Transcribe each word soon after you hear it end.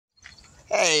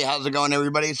Hey, how's it going,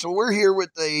 everybody? So we're here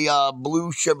with the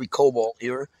blue Chevy Cobalt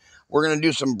here. We're going to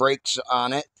do some brakes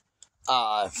on it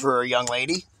for a young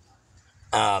lady.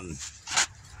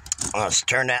 Let's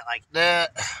turn that like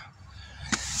that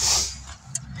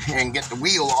and get the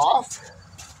wheel off.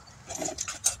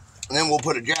 And then we'll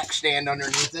put a jack stand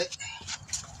underneath it.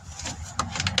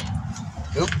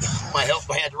 Oop, might help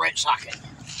if I had the right socket.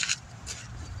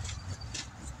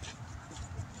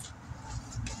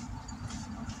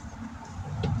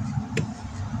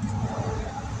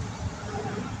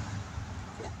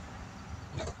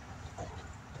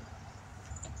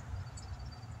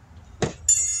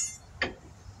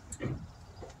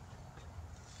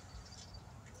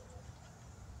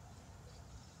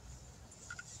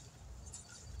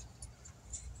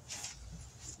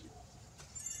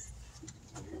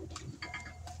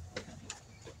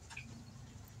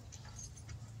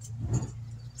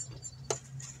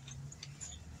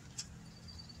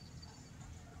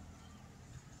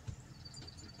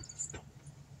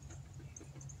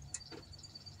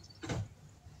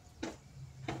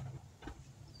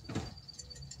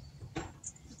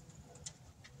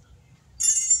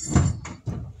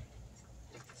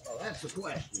 That's the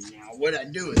question now. What I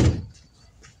do with it?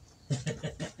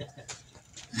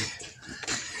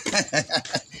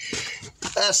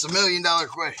 That's the $1 million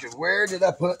question. Where did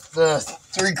I put the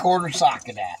 3/4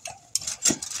 socket at?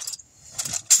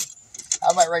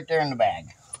 How about right there in the bag?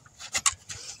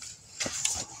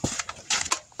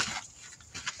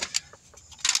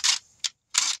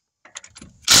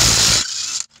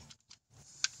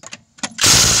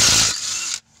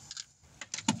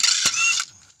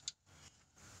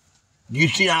 You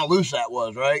see how loose that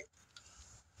was, right?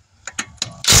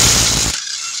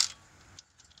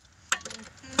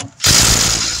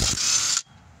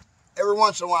 Every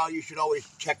once in a while, you should always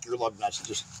check your lug nuts.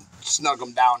 Just snug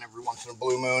them down every once in a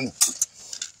blue moon.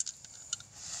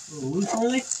 A little loose, were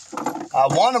they?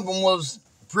 One of them was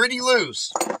pretty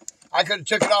loose. I could have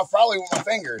took it off probably with my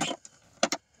fingers.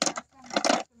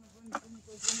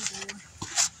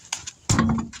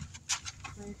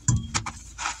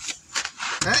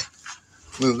 Okay.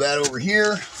 Move that over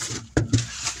here.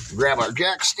 Grab our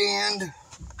jack stand.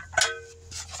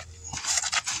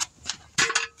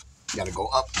 Got to go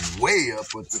up, way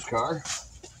up with this car.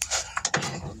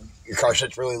 Your car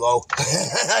sits really low.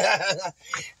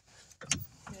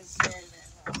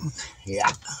 Yeah.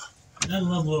 I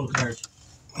love little cars.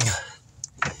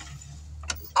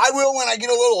 I will when I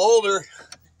get a little older.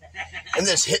 And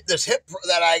this hip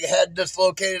that I had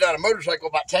dislocated on a motorcycle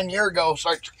about 10 years ago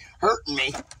starts hurting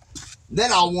me. Then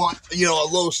I'll want, a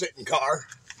low sitting car.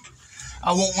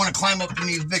 I won't want to climb up in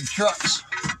these big trucks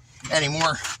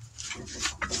anymore.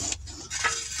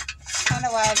 Kind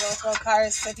of why I go with little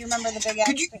cars. So if you remember the big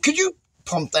accident. Could you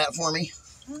pump that for me?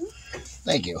 Mm-hmm.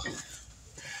 Thank you.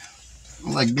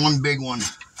 Like one big one.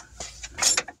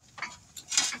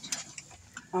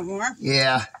 One more?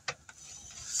 Yeah.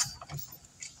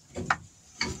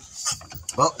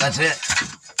 Well, that's it.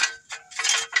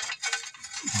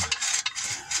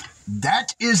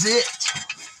 That is it.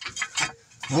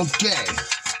 Okay.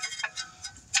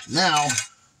 Now.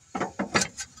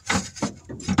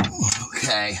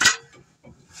 Okay.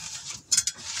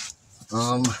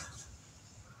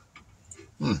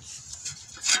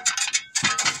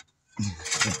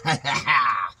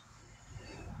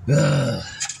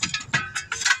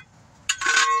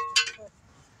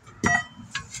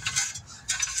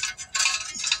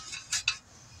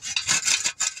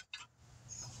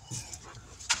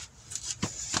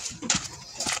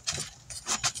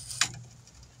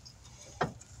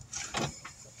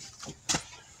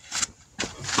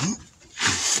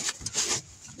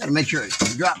 Gotta make sure it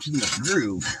drops in the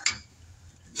groove.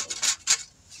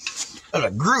 There's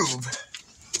a groove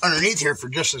underneath here for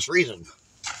just this reason.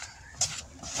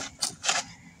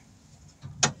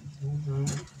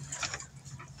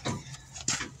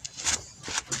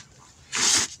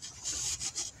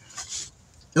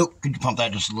 Oh, could you pump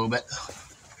that just a little bit?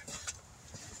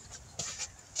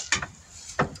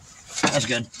 That's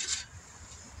good.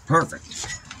 Perfect.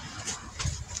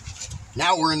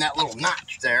 Now we're in that little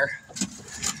notch there.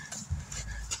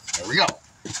 There we go.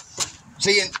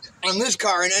 See, on this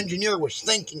car, an engineer was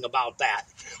thinking about that.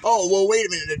 Oh, well, wait a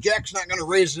minute. The jack's not going to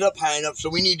raise it up high enough,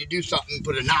 so we need to do something and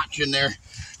put a notch in there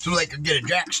so they could get a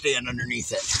jack stand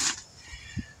underneath it.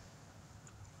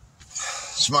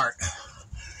 Smart.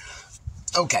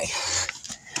 Okay.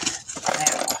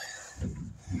 Now,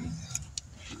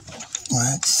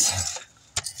 let's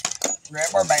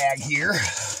grab our bag here.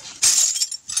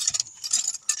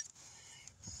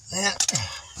 That.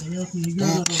 Daniel, can you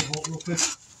grab that little bolt real quick?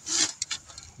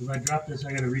 If I drop this,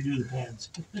 I gotta redo the pads.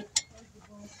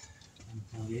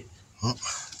 Oh.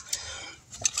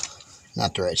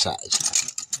 Not the right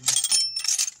size.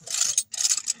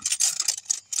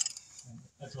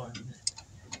 That's all I need.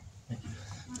 Thank you.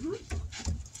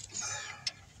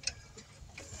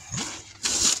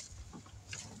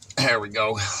 There we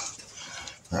go.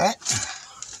 All right.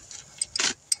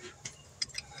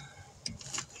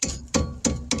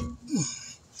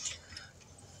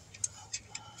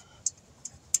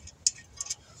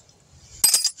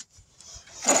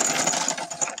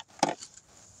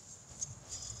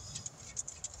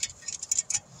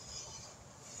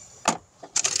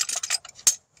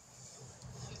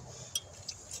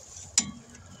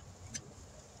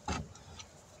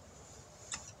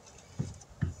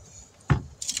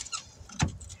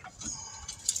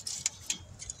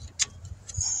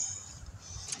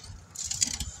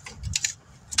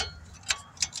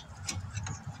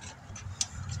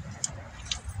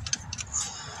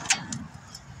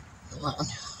 Come on.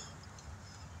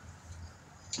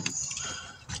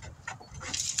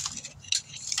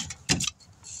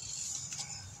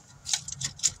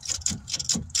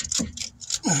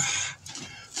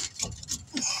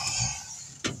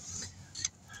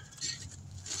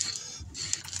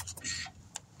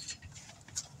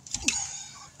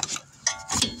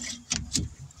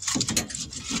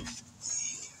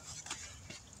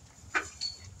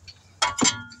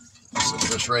 Set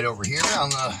this right over here on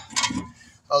the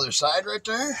other side right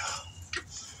there.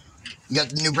 You got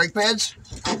the new brake pads?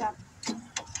 Okay.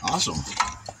 Awesome.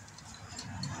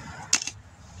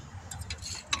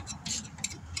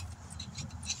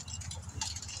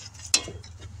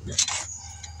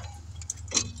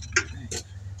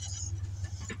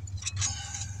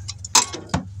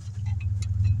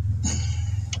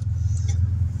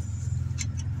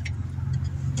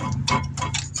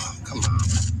 Come on.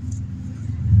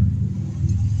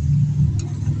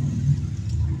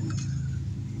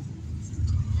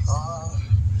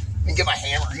 Let me get my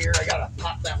hammer here. I gotta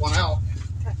pop that one out.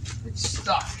 It's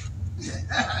stuck.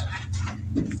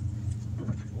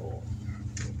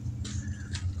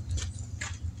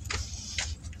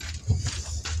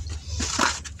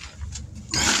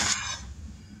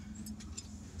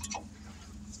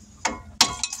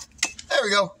 There we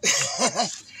go.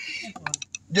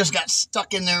 Just got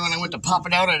stuck in there when I went to pop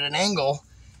it out at an angle.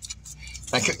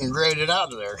 I couldn't grade it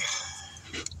out of there.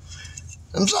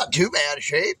 It's not too bad a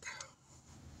shape.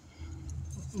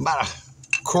 About a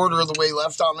quarter of the way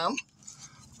left on them.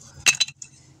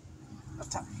 Up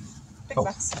top. Big Oh.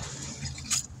 bucks.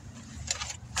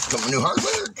 Come with new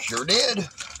hardware? Sure did.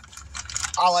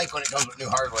 I like when it comes with new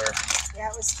hardware. Yeah,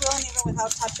 it was squealing even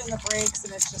without touching the brakes,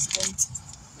 and it's just been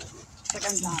like,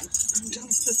 I'm done. I'm done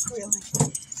with the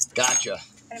squealing. Gotcha.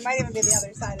 And it might even be the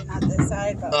other side and not this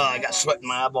side. But Oh, I got sweat in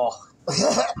my eyeball.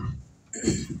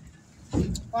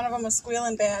 one of them was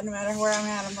squealing bad no matter where I'm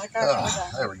at. I'm like, all right, we're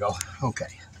done. There we go. Okay.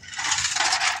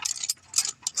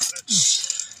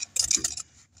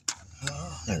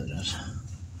 Oh, there it is.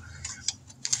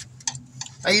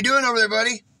 How you doing over there,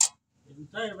 buddy? Get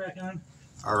the tire back on.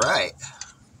 All right.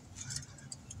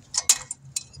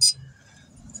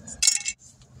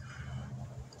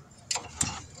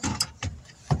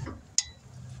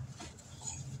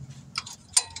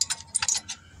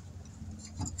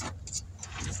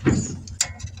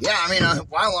 Yeah, I mean,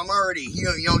 while I'm already,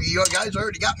 you guys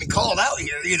already got me called out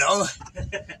here, you know.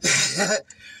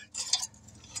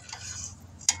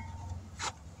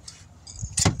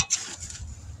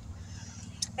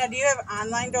 Now, do you have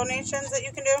online donations that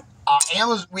you can do?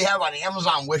 Amazon, we have an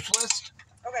Amazon wish list.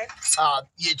 Okay.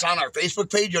 It's on our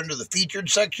Facebook page under the featured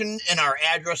section, and our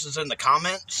address is in the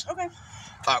comments. Okay.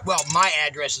 Well, my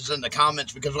address is in the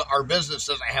comments because our business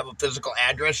doesn't have a physical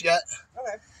address yet.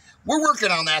 Okay. We're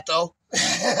working on that, though.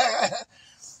 I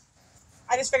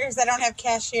just figured because I don't have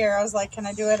cashier, I was like, can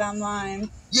I do it online?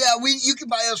 Yeah, you can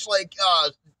buy us, like,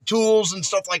 tools and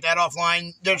stuff like that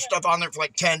offline. There's stuff on there for,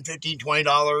 like, $10, $15, $20,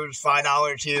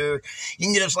 $5 here. You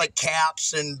can get us, like,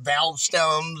 caps and valve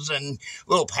stems and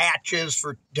little patches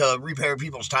to repair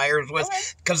people's tires with.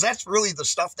 Because that's really the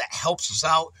stuff that helps us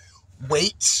out.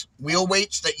 Weights, wheel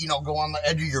weights that, go on the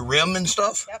edge of your rim and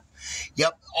stuff.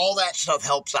 Yep, all that stuff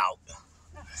helps out.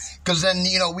 Because then,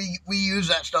 we use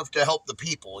that stuff to help the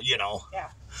people, Yeah.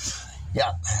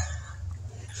 Yeah.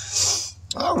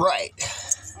 All right.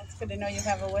 It's good to know you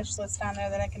have a wish list on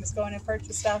there that I can just go in and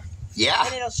purchase stuff. Yeah.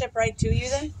 And it'll ship right to you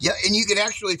then? Yeah, and you can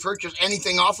actually purchase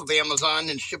anything off of Amazon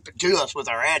and ship it to us with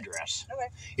our address. Okay.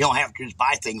 You don't have to just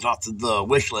buy things off of the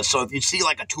wish list. So if you see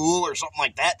like a tool or something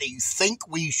like that you think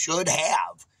we should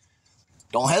have,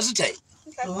 don't hesitate.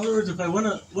 Okay. So in other words, if I win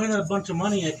a bunch of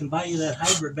money, I can buy you that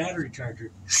hybrid battery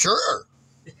charger. Sure.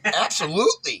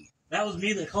 Absolutely. That was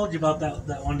me that called you about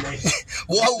that one day.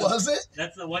 What was it?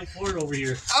 That's the white Ford over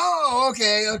here. Oh,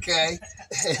 okay, okay.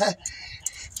 Yeah,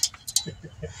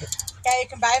 you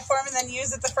can buy it for him and then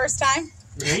use it the first time.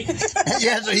 Right?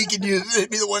 Yeah, so he can use it.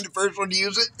 Be the first one to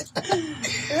use it.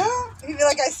 Yeah. He'd be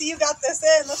like, I see you got this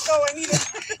in. Let's go. I need it.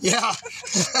 Yeah.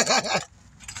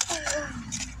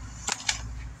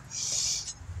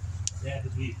 Yeah,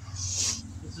 because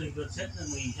this thing was sitting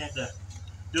and we had to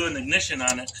do an ignition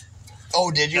on it. Oh,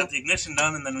 did you? Got the ignition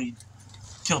done and then we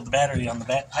killed the battery on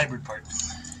the hybrid part,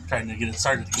 trying to get it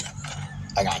started again.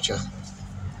 I got you.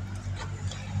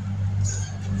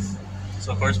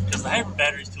 So of course, because the hybrid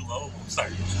battery's too low, it won't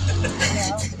start.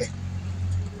 Yeah.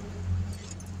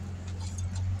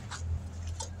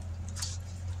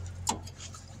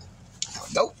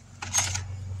 Nope.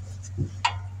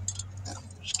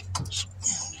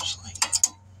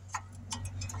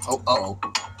 Oh.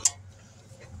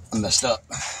 I messed up.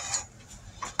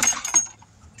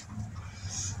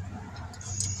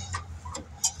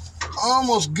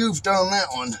 Almost goofed on that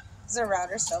one. Does the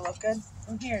router still look good?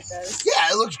 From here it does.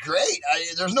 Yeah, it looks great.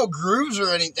 There's no grooves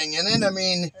or anything in it. I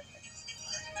mean,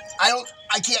 I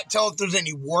can't tell if there's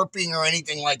any warping or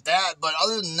anything like that. But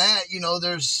other than that, you know,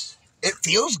 it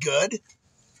feels good.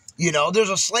 You know,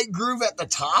 there's a slight groove at the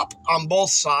top on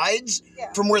both sides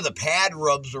from where the pad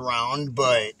rubs around,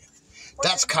 but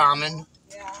that's common.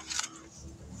 Yeah.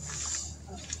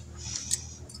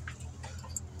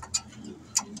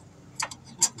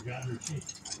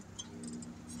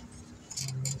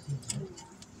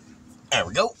 There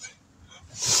we go.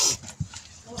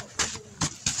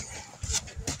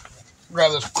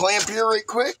 Grab this clamp here right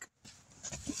quick.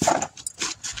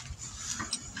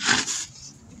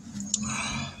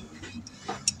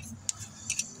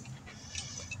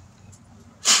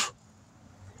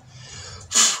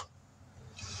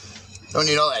 Don't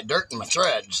need all that dirt in my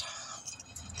threads.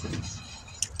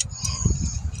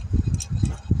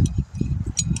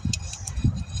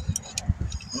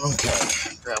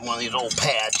 Okay, grab one of these old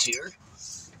pads here.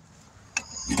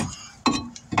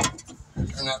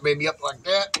 Turn that baby up like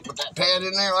that. Put that pad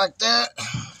in there like that.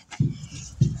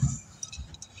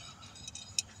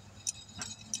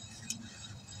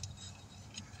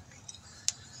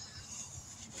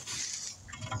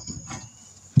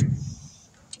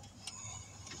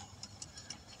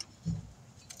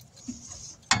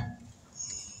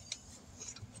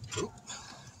 Oop,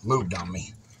 moved on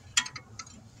me.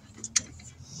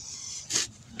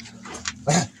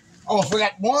 Almost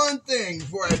forgot one thing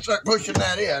before I start pushing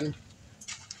that in.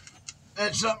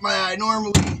 That's something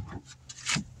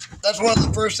that's one of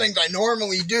the first things I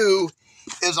normally do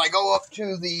is I go up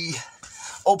to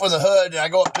open the hood and I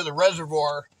go up to the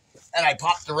reservoir and I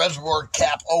pop the reservoir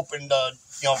cap open to,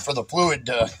 you know, for the fluid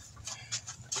to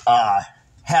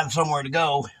have somewhere to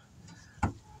go.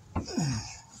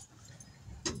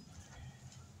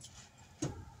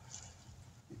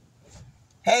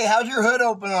 Hey, how's your hood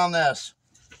open on this?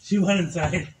 She went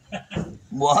inside.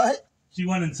 What? She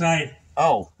went inside.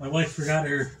 Oh. My wife forgot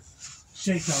her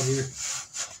shake out here.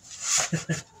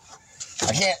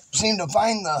 I can't seem to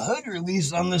find the hood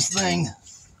release on this thing.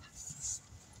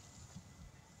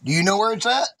 Do you know where it's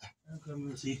at? I'm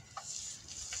going to see.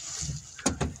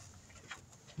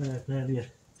 I have to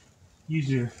use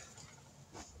your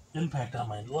impact on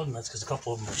my lug nuts because a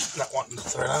couple of them are not wanting to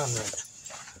thread on right.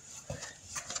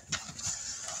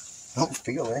 I don't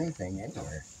feel anything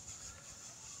anywhere.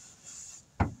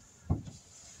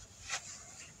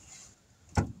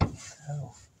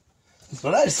 Oh. That's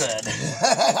what I said.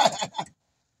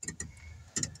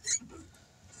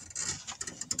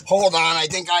 Hold on, I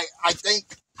think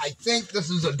this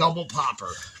is a double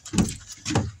popper.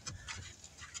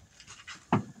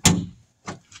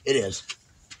 It is.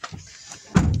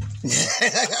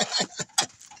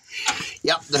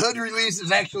 Yep, the hood release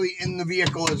is actually in the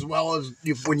vehicle as well as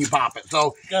when you pop it.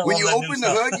 So when you open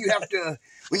the hood,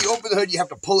 you have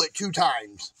to pull it 2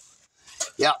 times.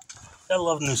 Yep. Gotta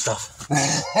love new stuff.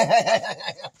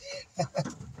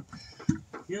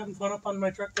 You having fun up on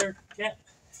my truck there, Cat?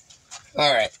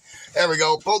 All right, there we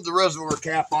go. Pulled the reservoir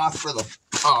cap off for the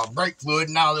brake fluid.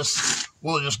 Now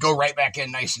we'll just go right back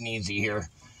in nice and easy here.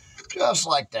 Just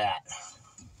like that.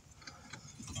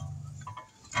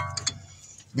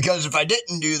 Because if I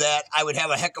didn't do that, I would have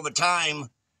a heck of a time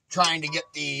trying to get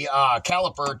the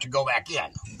caliper to go back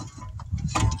in.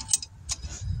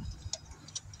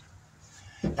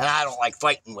 And I don't like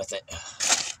fighting with it.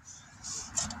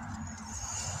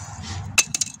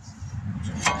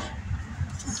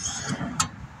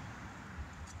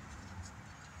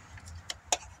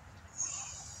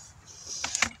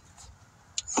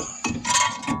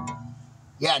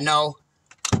 Yeah, no.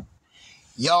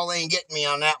 Y'all ain't getting me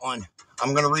on that one.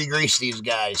 I'm going to re-grease these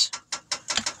guys.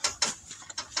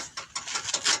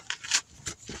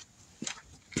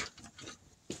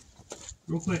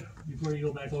 Real quick, before you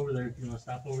go back over there, you want to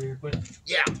stop over here quick?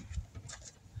 Yeah.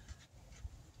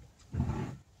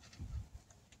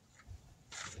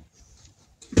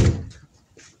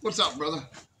 What's up, brother?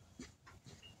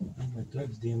 Oh, my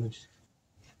thread's damaged.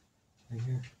 Right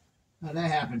here. How'd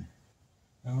that happen?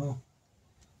 I don't know.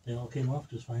 They all came off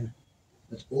just fine.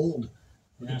 That's old.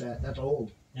 Look Yeah. at that. That's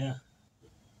old. Yeah.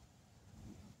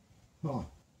 Huh.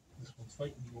 This one's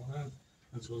fighting going on.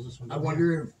 And so is this one. I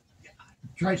wonder if...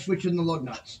 Try switching the lug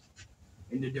nuts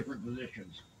into different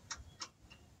positions.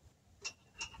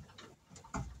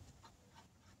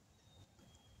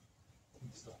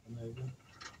 Stop in there again.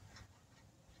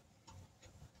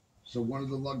 So one of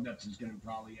the lug nuts is going to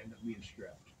probably end up being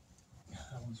stripped.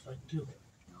 That one's fighting too.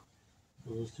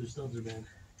 So those two studs are bad.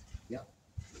 Yep.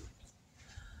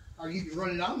 Or you can run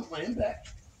it on with my impact.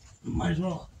 Might as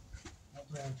well.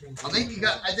 I think you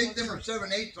got. I think them are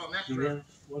 7/8 on that. Do you have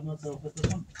lug nuts that'll fit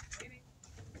this one?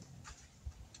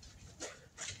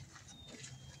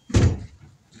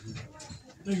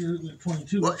 Bigger than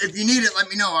 22. Well, if you need it, let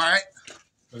me know. All right.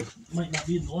 But it might not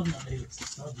be in the lug nut. Maybe it's the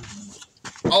studs.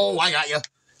 Oh, I got you.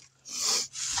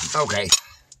 Okay.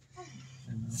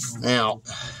 Now,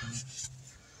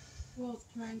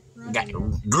 got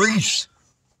grease.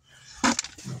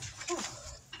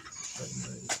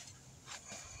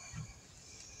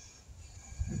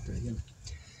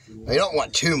 I don't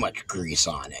want too much grease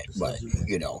on it, but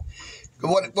you know,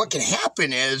 what can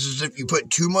happen is if you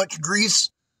put too much grease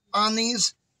on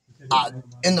these,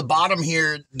 in the bottom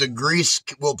here, the grease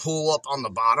will pull up on the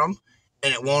bottom,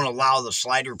 and it won't allow the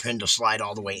slider pin to slide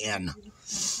all the way in.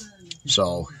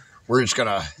 So we're just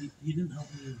gonna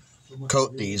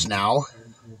coat these now.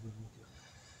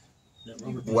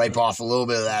 Wipe off a little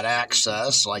bit of that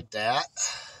excess like that.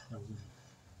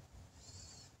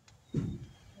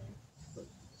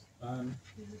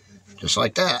 Just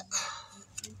like that.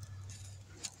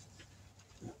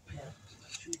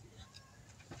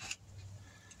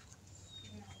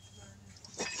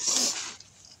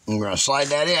 I'm going to slide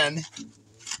that in.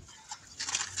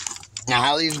 Now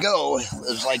how these go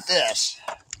is like this.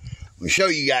 I'm going to show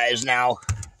you guys now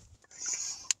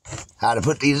how to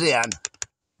put these in.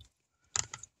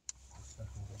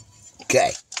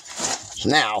 Okay. So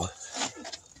now,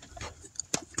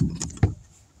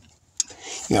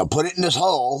 put it in this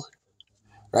hole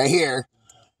right here,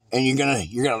 and you're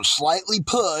gonna slightly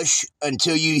push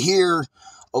until you hear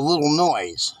a little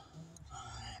noise,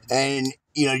 and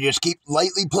just keep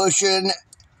lightly pushing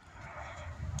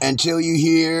until you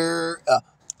hear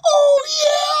oh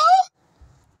yeah.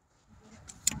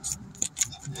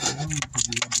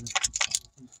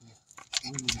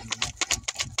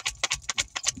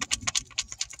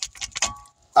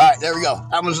 All right, there we go.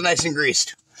 That one's nice and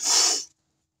greased.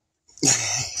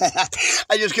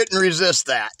 I just couldn't resist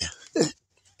that.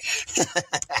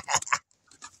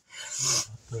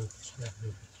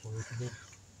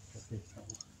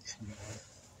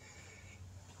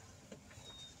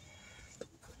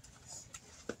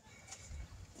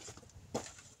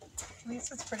 At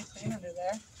least it's pretty clean under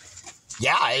there.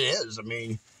 Yeah, it is. I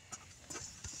mean,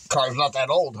 car's not that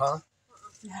old, huh?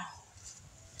 No.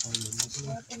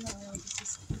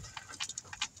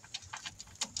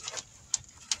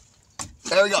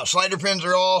 There we go. Slider pins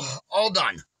are all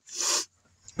done.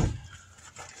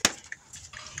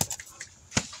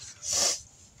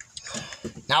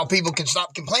 Now people can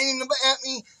stop complaining at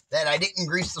me that I didn't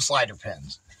grease the slider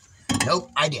pins. Nope,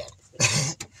 I did.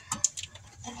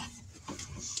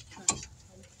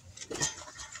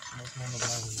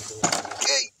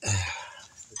 Okay.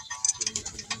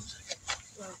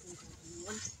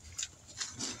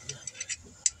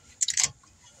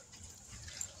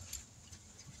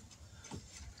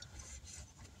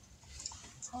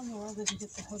 How in the world did you get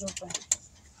the hood open?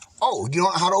 Oh, you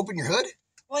don't know how to open your hood?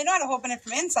 Well, I know how to open it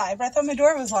from inside, but I thought my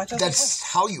door was locked. That's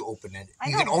how you open it.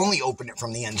 You can only open it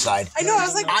from the inside. I know. I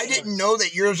was like, I didn't know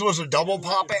that yours was a double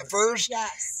pop at first.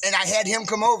 yes. And I had him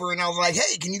come over, and I was like,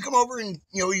 hey, can you come over and,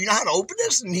 you know how to open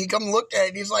this? And he come and looked at it,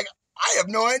 and he's like, I have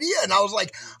no idea. And I was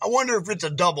like, I wonder if it's a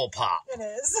double pop. It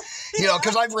is.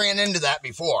 Because I've ran into that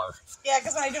before. Yeah,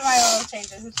 because when I do my oil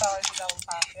changes, it's always a double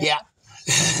pop. Yeah.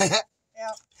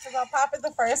 Yeah, because I'll pop it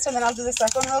the first, and then I'll do the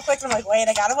second one real quick, and I'm like, wait,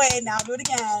 I gotta wait, now I'll do it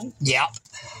again. Yeah.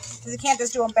 Because you can't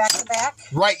just do them back to back.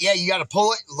 Right, yeah, you got to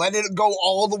pull it, let it go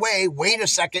all the way, wait a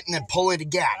second, and then pull it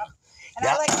again. And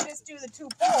I like to just do the 2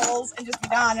 pulls and just be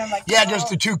done. And I'm like, yeah, just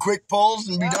the 2 quick pulls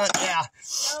and be done, yeah.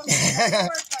 No, it doesn't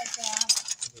work like that.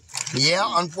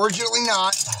 Yeah, unfortunately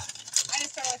not. I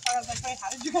just totally I was like, wait, how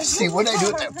did you guys See, what did I do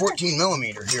with that 14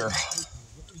 millimeter here?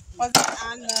 Was it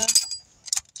on the...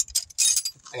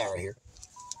 I got it right here.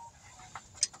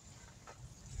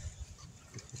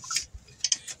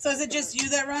 So is it just you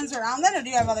that runs around then, or do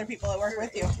you have other people that work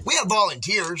with you? We have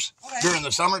volunteers during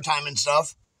the summertime and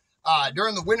stuff.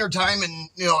 During the wintertime and,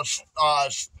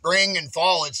 spring and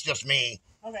fall, it's just me.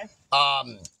 Okay.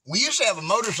 We used to have a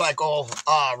motorcycle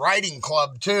riding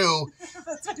club, too.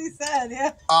 That's what he said,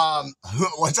 yeah.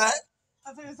 What's that?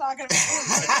 That's what he was talking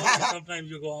about. Sometimes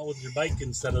you go out with your bike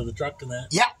instead of the truck and that.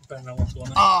 Yeah. Depending on what's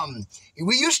going on.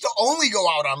 We used to only go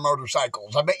out on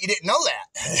motorcycles. I bet you didn't know that.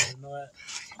 I didn't know that.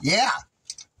 Yeah.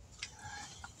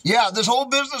 Yeah, this whole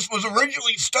business was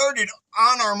originally started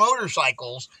on our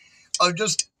motorcycles of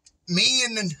just me,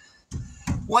 and then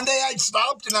one day I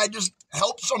stopped and I just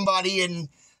helped somebody and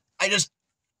I just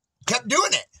kept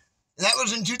doing it. And that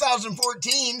was in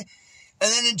 2014. And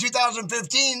then in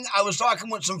 2015, I was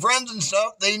talking with some friends and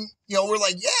stuff. They, were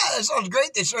like, yeah, that sounds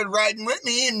great. They started riding with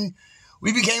me and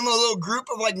we became a little group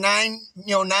of like nine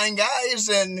guys.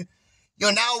 And,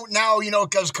 now,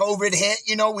 because COVID hit,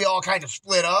 we all kind of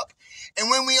split up. And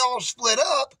when we all split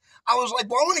up, I was like,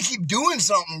 well, I want to keep doing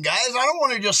something, guys. I don't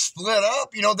want to just split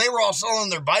up. They were all selling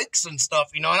their bikes and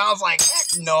stuff, and I was like,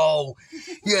 heck no,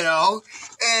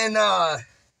 And,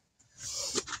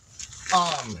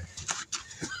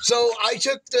 so I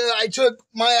took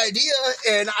my idea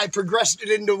and I progressed it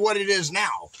into what it is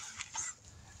now.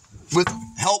 With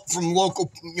help from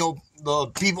local, the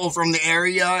people from the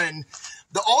area and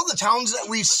all the towns that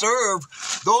we serve,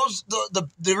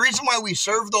 the reason why we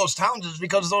serve those towns is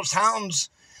because those towns,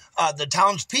 the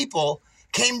townspeople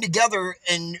came together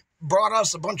and brought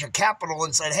us a bunch of capital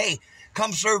and said, hey,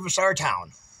 come service our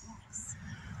town.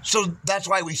 So that's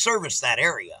why we service that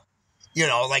area,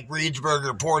 like Reedsburg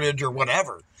or Portage or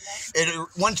whatever.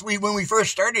 When we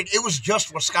first started, it was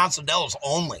just Wisconsin Dells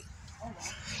only.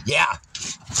 Yeah.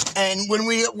 And when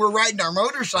we were riding our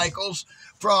motorcycles,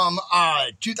 from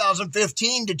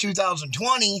 2015 to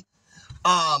 2020,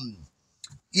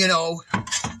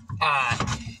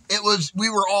 we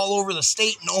were all over the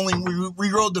state and only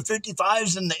we rode the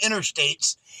 55s and the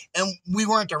interstates, and we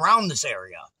weren't around this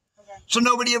area. Okay. So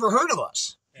nobody ever heard of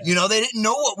us. Yeah. They didn't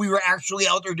know what we were actually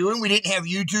out there doing. We didn't have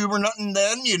YouTube or nothing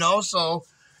then, so.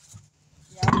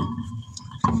 Yeah.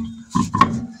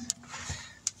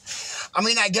 I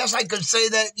mean, I guess I could say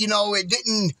that, it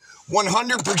didn't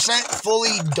 100%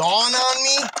 fully dawn on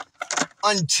me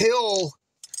until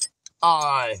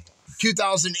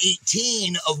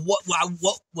 2018 of what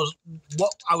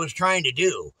I was trying to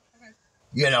do.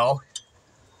 Okay.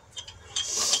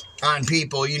 On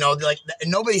people, like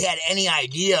nobody had any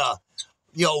idea,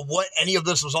 what any of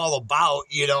this was all about,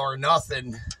 or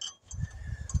nothing.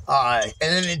 And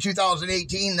then in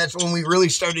 2018, that's when we really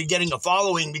started getting a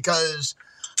following because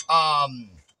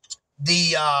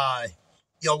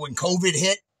when COVID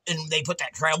hit and they put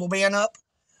that travel ban up,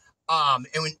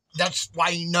 that's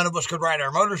why none of us could ride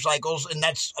our motorcycles. And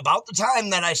that's about the time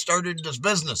that I started this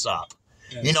business up,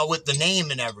 with the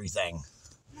name and everything.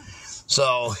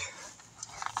 So,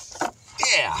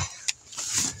 yeah.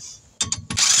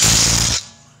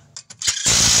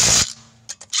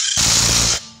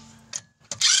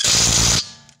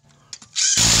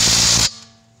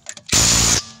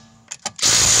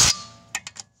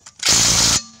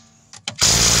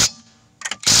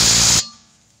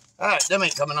 All right, them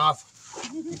ain't coming off.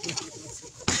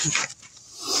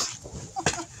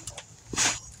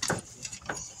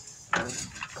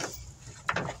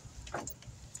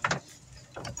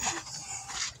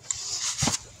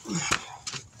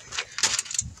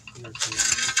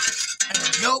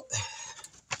 Nope.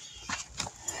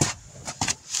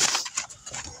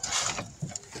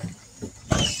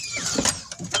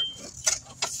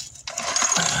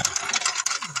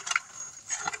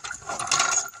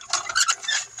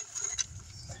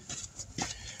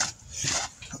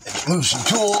 Move some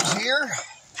tools here,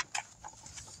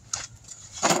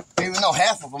 even though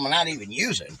half of them I'm not even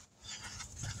using.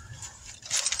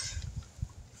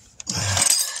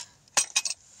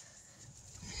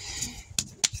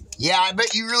 Yeah, I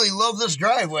bet you really love this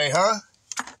driveway, huh?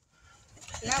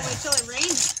 Yeah, wait till it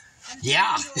rains.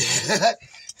 Yeah.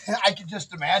 I could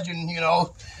just imagine,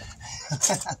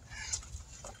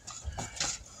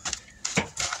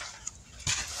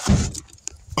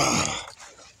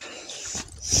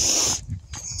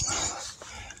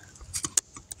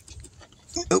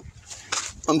 Oh,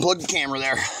 unplug the camera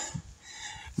there.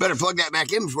 Better plug that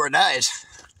back in before it dies.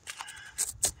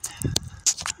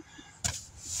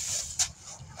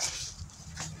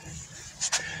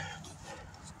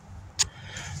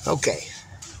 Okay.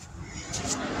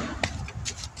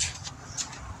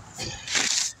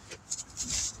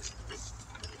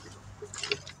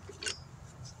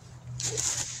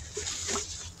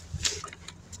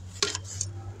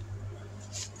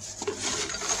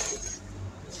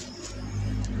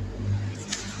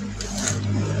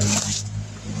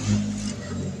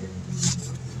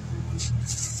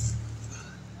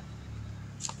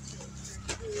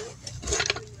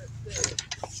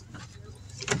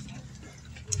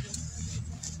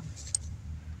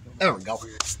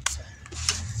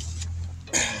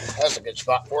 That's a good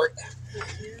spot for it.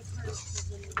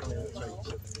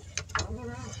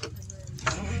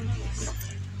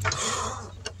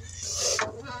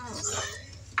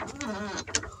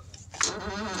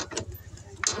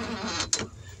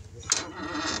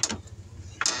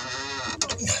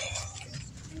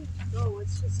 No,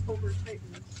 it's just over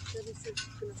tightened. Chevy said she's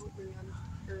gonna help me on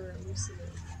or loosen it.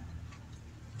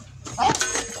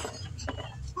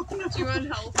 Do you want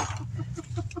help?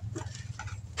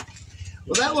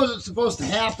 Well, that wasn't supposed to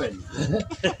happen.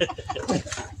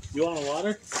 You want a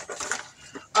water?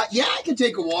 Yeah, I can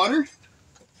take a water.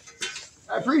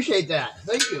 I appreciate that.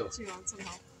 Thank you. Do you want some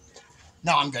help?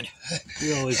 No, I'm good.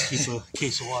 We always keep a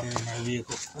case of water in our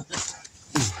vehicle.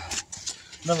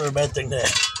 Never a bad thing to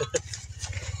have.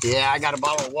 Yeah, I got a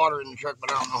bottle of water in the truck,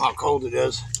 but I don't know how cold it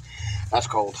is. That's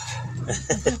cold.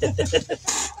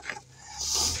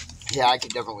 Yeah, I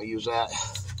could definitely use that.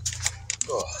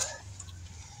 Oh.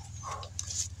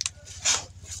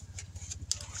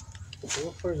 A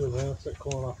little further down, it'll start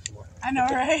cooling off some more. I know,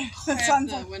 right? The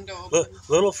sun's the window open.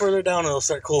 A little further down, it'll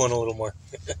start cooling a little more.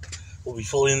 We'll be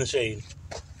fully in the shade.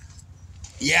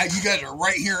 Yeah, you guys are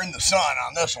right here in the sun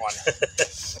on this one.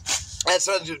 That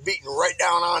sun's just beating right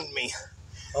down on me.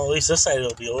 Oh, at least this side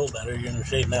it'll be a little better. You're in the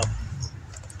shade now.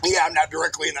 Yeah, I'm not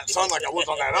directly in that sun like I was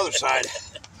on that other side.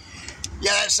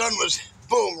 Yeah, that sun was,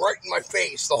 boom, right in my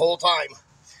face the whole time.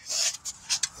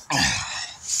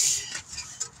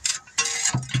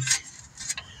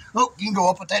 Oh, you can go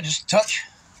up with that just a touch.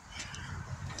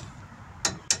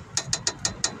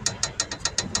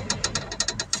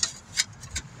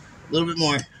 A little bit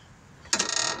more.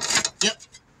 Yep.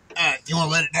 All right, you want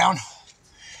to let it down?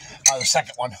 The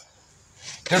second one.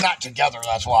 They're not together,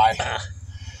 that's why.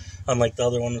 Unlike the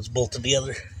other one that's bolted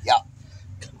together. Yeah.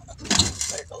 Come on.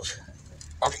 There it goes.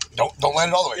 Okay, don't let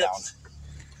it all the way Yep. down.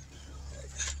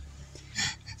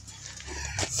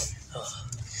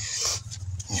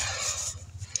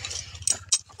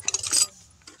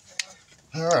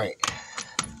 All right.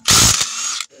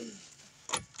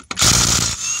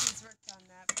 He's worked on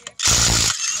that vehicle.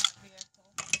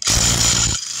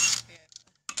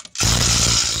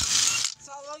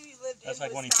 So how long you lived That's in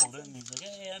like when he pulled Wisconsin? in, he's like,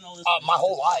 hey, I know this. My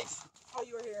whole life. Oh,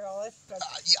 you were here all life? Good.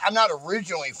 Yeah, I'm not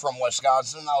originally from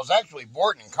Wisconsin. I was actually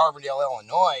born in Carbondale,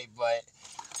 Illinois, but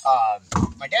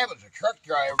my dad was a truck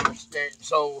driver,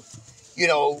 so, you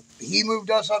know, he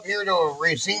moved us up here to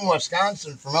Racine,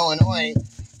 Wisconsin from Illinois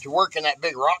to work in that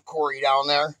big rock quarry down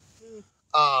there.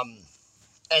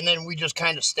 And then we just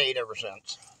kind of stayed ever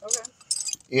since. Okay.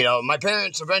 You know, my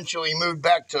parents eventually moved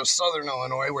back to Southern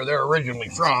Illinois, where they're originally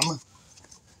from.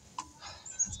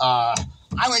 I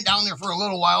went down there for a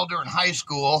little while during high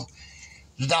school.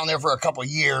 Was down there for a couple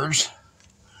years.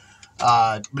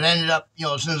 But ended up, you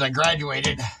know, as soon as I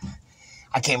graduated,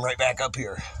 I came right back up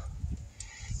here.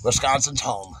 Wisconsin's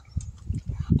home.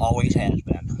 Always has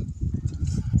been.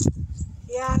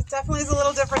 Yeah, it definitely is a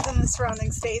little different than the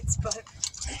surrounding states, but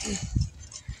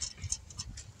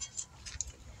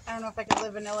I don't know if I could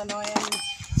live in Illinois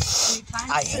anytime.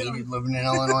 I hated living in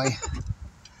Illinois.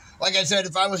 Like I said,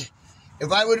 if I would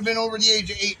have been over the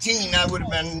age of 18, I would have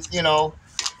been, you know.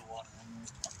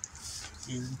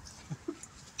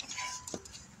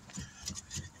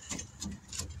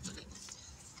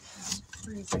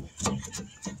 Freezing.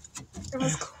 It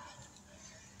was cold.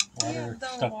 Water the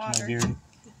stuck to water. my beard.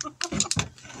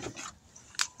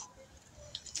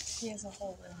 He has a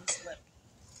hole in his lip.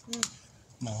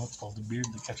 No, it's called the beard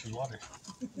that catches water.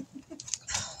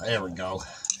 There we go.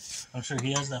 I'm sure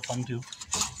he has that fun too.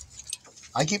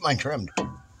 I keep mine trimmed.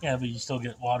 Yeah, but you still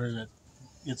get water that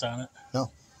gets on it.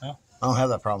 No. No? I don't have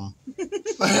that problem.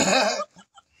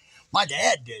 My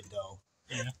dad did, though.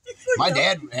 Yeah. My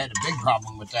dad had a big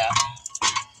problem with that.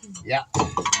 Yeah.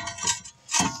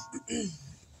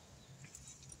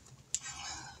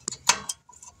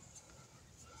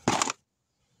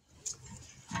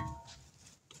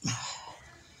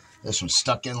 This one's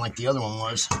stuck in like the other one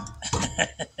was.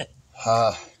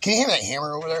 Can you hear that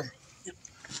hammer over there? Yep.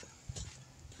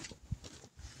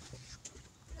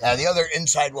 Yeah, the other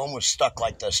inside one was stuck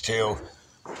like this too.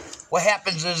 What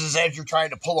happens is as you're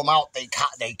trying to pull them out,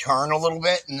 they turn a little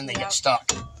bit and then they get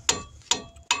stuck.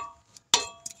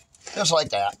 Just like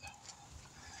that.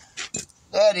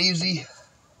 That easy.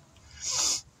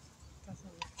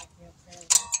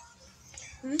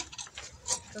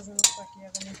 Doesn't look like you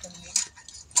have anything.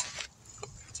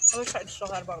 I wish I still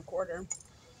had about a quarter.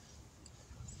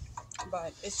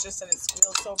 But it's just that it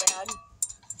squeals so bad.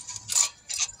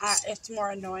 It's more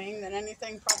annoying than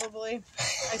anything, probably.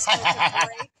 I still can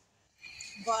break.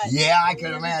 But Yeah, I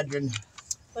can imagine.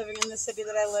 living in the city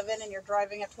that I live in, and you're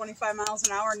driving at 25 miles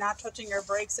an hour, not touching your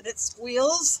brakes, and it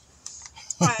squeals,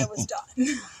 I was done.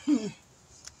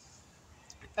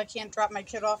 If I can't drop my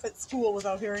kid off at school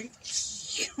without hearing,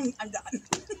 I'm done.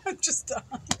 I'm just done.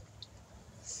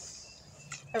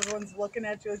 Everyone's looking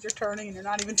at you as you're turning, and you're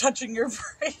not even touching your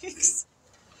brakes.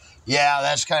 Yeah,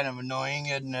 that's kind of annoying,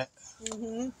 isn't it?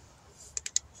 Mm-hmm.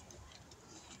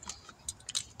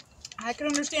 I could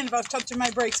understand if I was touching my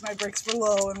brakes were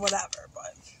low and whatever,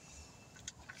 but...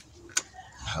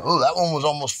 Oh, that one was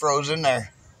almost frozen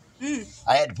there.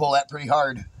 I had to pull that pretty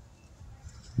hard.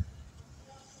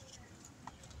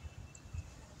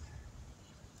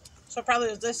 So probably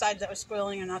it was this side that was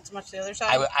squealing and not so much the other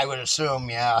side? I would assume,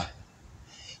 yeah.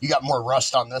 You got more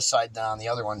rust on this side than on the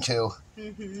other one, too.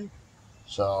 Mm-hmm.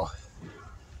 So,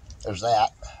 there's that.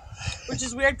 Which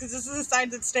is weird, because this is the side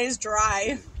that stays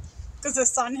dry. Because the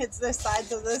sun hits this side,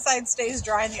 so this side stays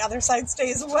dry and the other side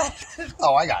stays wet.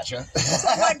 Oh, I gotcha. So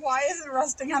I'm like, why is it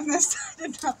rusting on this side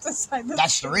and not the side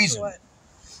that's the reason. wet?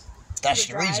 That's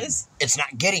the reason. It's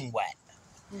not getting wet.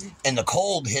 And the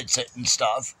cold hits it and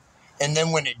stuff. And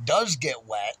then when it does get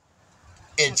wet,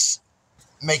 it's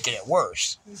making it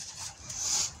worse.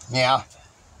 Yeah.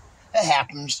 It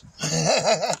happens.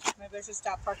 Maybe I should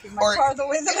stop parking my car the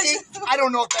way that I do. I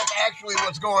don't know if that's actually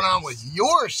what's going on with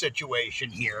your situation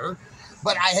here,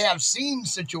 but I have seen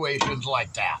situations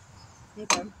like that.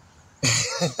 Okay.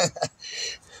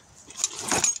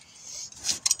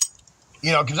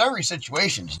 You know, because every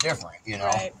situation's different, you know.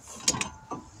 Right.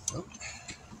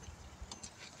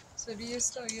 So do you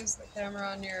still use the camera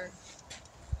on your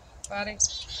body?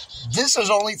 This is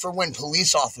only for when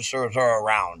police officers are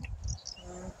around.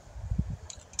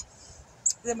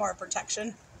 The more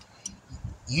protection.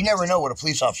 You never know what a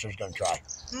police officer is going to try.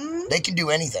 Mm-hmm. They can do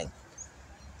anything.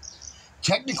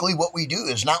 Technically, what we do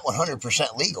is not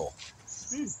 100% legal.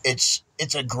 It's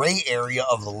a gray area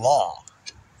of the law.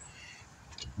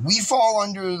 We fall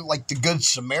under, like, the Good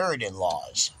Samaritan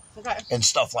laws. Okay. And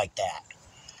stuff like that.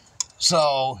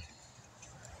 So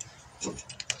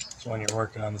when you're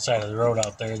working on the side of the road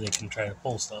out there, they can try to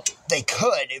pull stuff. They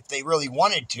could if they really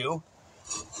wanted to.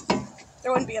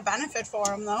 There wouldn't be a benefit for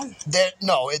them, though. There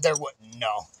wouldn't.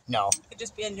 No. It'd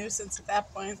just be a nuisance at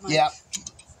that point. Like, Yeah.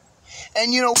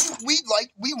 And, you know, we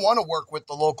want to work with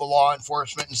the local law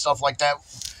enforcement and stuff like that.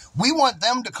 We want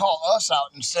them to call us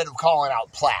out instead of calling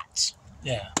out Platts.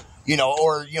 Yeah. You know,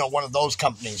 or, you know, one of those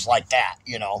companies like that,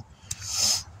 you know.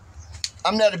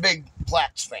 I'm not a big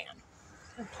Platts fan.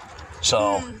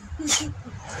 So,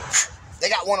 they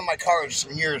got one of my cars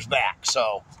some years back,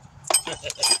 so. They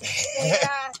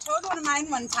towed one of mine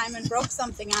one time and broke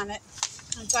something on it.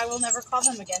 And so I will never call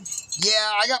them again.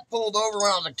 Yeah, I got pulled over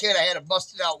when I was a kid. I had a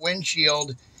busted out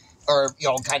windshield, or, you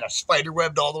know, kind of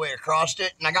spider-webbed all the way across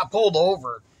it. And I got pulled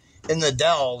over in the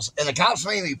Dells. And the cops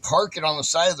made me park it on the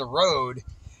side of the road.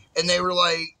 And they were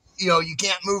like, you know, you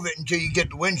can't move it until you get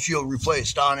the windshield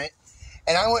replaced on it.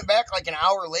 And I went back like an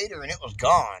hour later and it was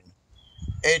gone.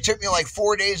 And it took me like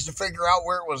 4 days to figure out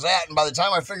where it was at. And by the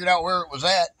time I figured out where it was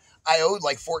at, I owed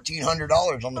like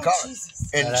 $1,400 on the car. Jesus.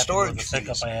 And That storage happened with the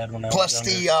pickup fees. I had when I Plus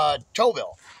was younger. the tow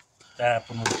bill. That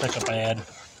happened with the pickup I had.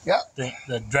 Yeah.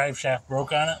 The drive shaft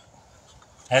broke on it.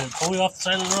 Had it fully off the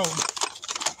side of the road.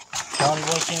 County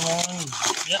boy came along.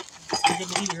 Yep, you're good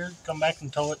to be here. Come back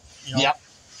and tow it. You know, Yep.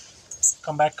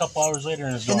 Come back a couple hours later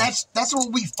and it's gone. And that's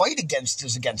what we fight against,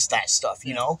 is against that stuff,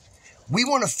 you know? We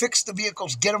want to fix the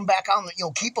vehicles, get them back on the, you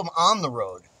know, keep them on the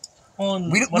road. Well,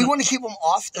 We want to keep them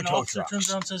off the an tow officer trucks. turns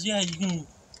around and says, yeah, you can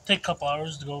take a couple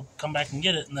hours to go come back and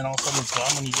get it, and then all of a sudden it's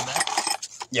gone when you get back.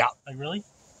 Yeah. Like, really?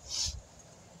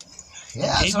 Yeah,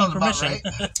 that Gave sounds me about permission.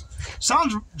 right.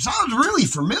 Sounds really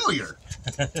familiar.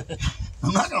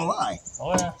 I'm not going to lie.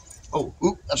 Oh, yeah. Oh,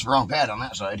 oop, that's the wrong pad on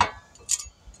that side.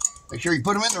 Make sure you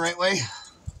put them in the right way.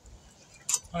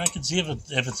 I can see if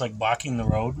it's like blocking the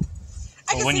road.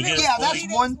 But when you get Yeah, it that's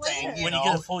fully, one thing, you when know.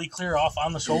 you get it fully clear off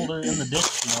on the shoulder in the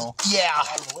ditch, you know, Yeah,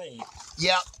 out of the way.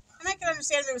 yeah, And I can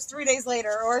understand if it was 3 days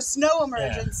later or a snow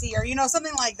emergency or, you know,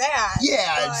 something like that.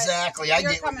 yeah, But exactly. I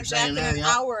you're get what coming you're back saying in there, an yeah.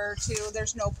 hour or two,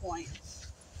 there's no point.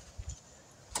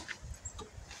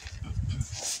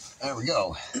 There we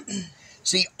go.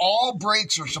 See, all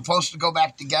brakes are supposed to go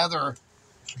back together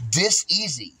this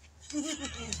easy.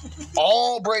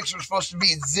 All brakes are supposed to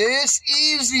be this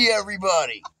easy,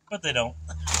 everybody. But they don't.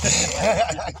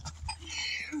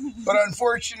 But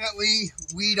unfortunately,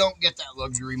 we don't get that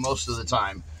luxury most of the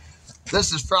time.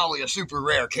 This is probably a super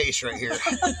rare case right here.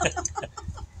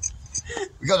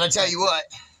 Because I tell you what,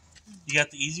 You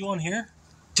got the easy one here.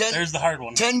 10, There's the hard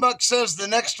one. $10 says the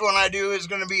next one I do is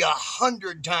going to be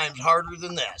 100 times harder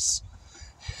than this.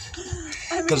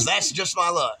 Because that's just my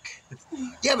luck.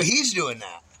 Yeah, but he's doing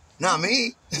that. Not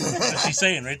me. What's she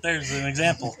saying? Right there's an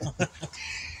example. Did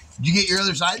you get your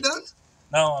other side done?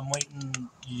 No, I'm waiting.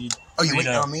 You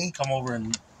waiting on me? Come over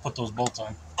and put those bolts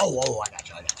on. Oh, I got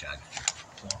you.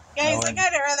 So, Yeah, he's like,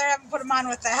 I'd rather have him put them on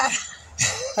with that.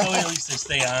 That way at least they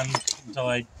stay on until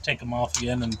I take them off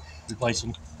again and replace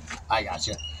them. I got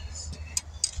you.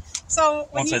 So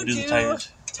when Once you I do the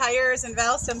tires and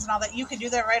valve stems and all that, you can do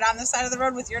that right on the side of the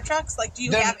road with your trucks? Like, do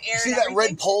you have air See and that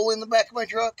everything? red pole in the back of my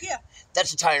truck? Yeah.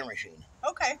 That's a tire machine.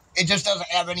 Okay. It just doesn't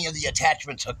have any of the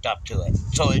attachments hooked up to it.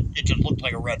 So it just looks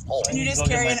like a red pole. And you just Go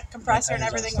get carry my- a compressor and my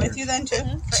everything tires with you then, too?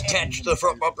 It's attached to the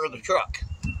front bumper of the truck.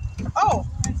 Oh,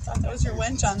 I thought that was your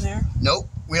winch on there. Nope,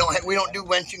 we don't do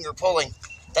winching or pulling.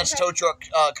 That's Okay. tow truck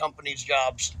companies'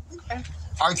 jobs. Okay.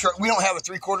 Our truck, we don't have a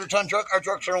 3/4 ton truck. Our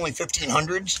trucks are only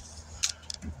 1500s.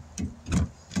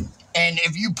 And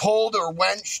if you pulled or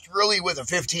wenched really with a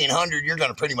 1500, you're going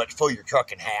to pretty much pull your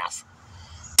truck in half.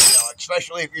 You know,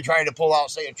 especially if you're trying to pull out,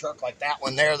 say, a truck like that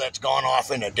one there that's gone off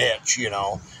in a ditch. You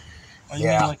know. Oh, you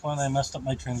mean like when I messed up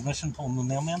my transmission pulling the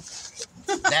mailman?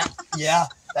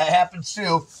 That happens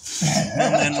too. And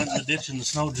then went in the ditch in the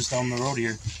snow just down the road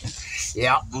here.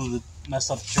 Yeah. Messed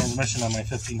up the transmission on my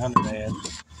 1500 I had.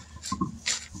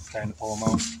 Trying to pull them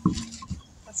out.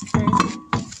 That's crazy.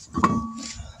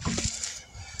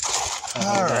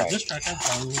 All right. This truck, I'd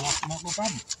probably walk them out, no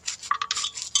problem.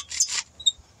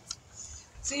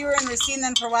 So you were in Racine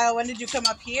then for a while. When did you come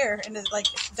up here into, like,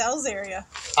 Dell's area?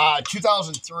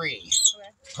 2003, Okay.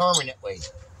 permanently.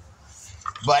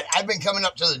 But I've been coming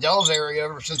up to the Dells area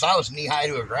ever since I was knee-high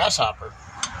to a grasshopper.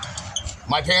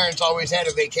 My parents always had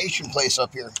a vacation place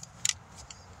up here.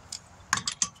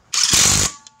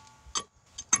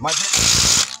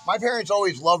 My parents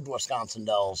always loved Wisconsin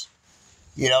Dells.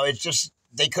 You know, it's just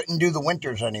they couldn't do the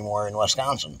winters anymore in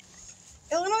Wisconsin.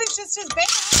 Illinois is just as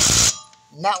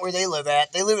bad. Not where they live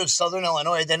at. They live in southern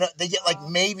Illinois. They get like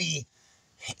maybe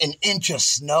an inch of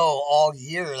snow all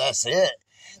year. That's it.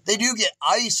 They do get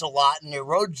ice a lot, and their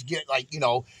roads get like,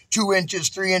 2 inches,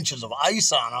 3 inches of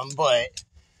ice on them, but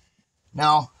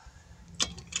no.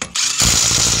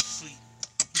 Sweet.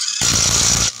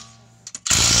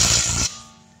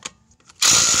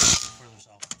 Further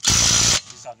south.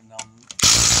 He's talking down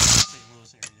St.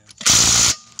 Louis area.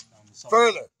 Down the south.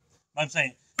 Further. I'm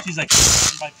saying, she's like,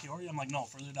 by Peoria? I'm like, no,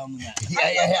 further down than that. Yeah.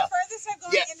 The furthest I'm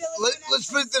going into Illinois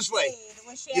Let's put it this way.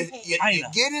 was You Champaign.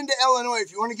 get into Illinois,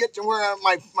 if you want to get to where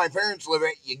my parents live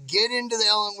at, you get into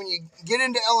when you get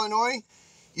into Illinois,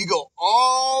 you go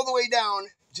all the way down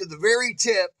to the very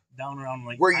tip Down around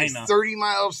like where you're Ina. 30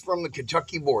 miles from the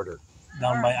Kentucky border.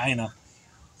 Down by Ina.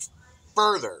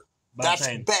 Further. But I'm That's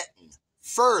saying- Benton.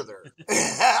 Further. The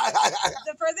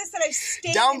furthest that I've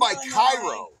stayed Down in by Illinois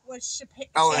Cairo. was Champaign.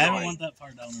 Illinois. I haven't went that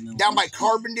far down in Illinois. Down by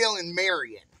Carbondale and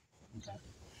Marion. Okay.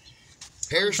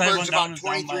 Harrisburg's down about is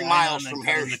down 23 by miles Ina and from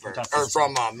then comes Harrisburg, into or Kentucky.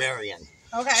 from Marion.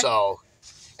 Okay. So,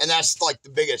 and that's like the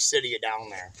biggest city down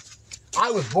there.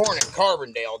 I was born in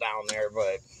Carbondale down there,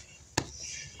 but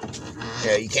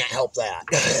yeah, you can't help that.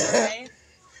 Right?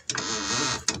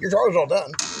 Your car's all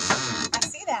done. I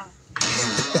see that.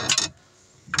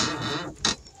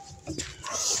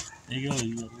 There you go.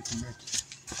 You got looking back.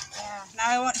 Yeah. Now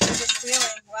I won't do the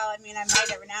squealing. Well, I mean, I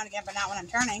might every now and again, but not when I'm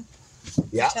turning.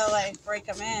 Yeah. Until I break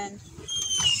them in.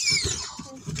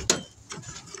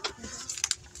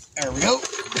 There we go.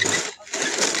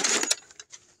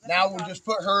 Now we'll just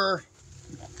put her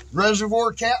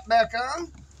reservoir cap back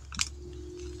on.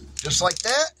 Just like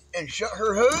that. And shut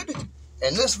her hood.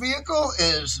 And this vehicle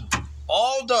is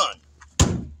all done.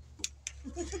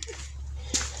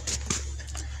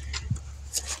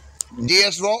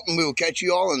 DS Vault, and we will catch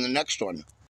you all in the next one.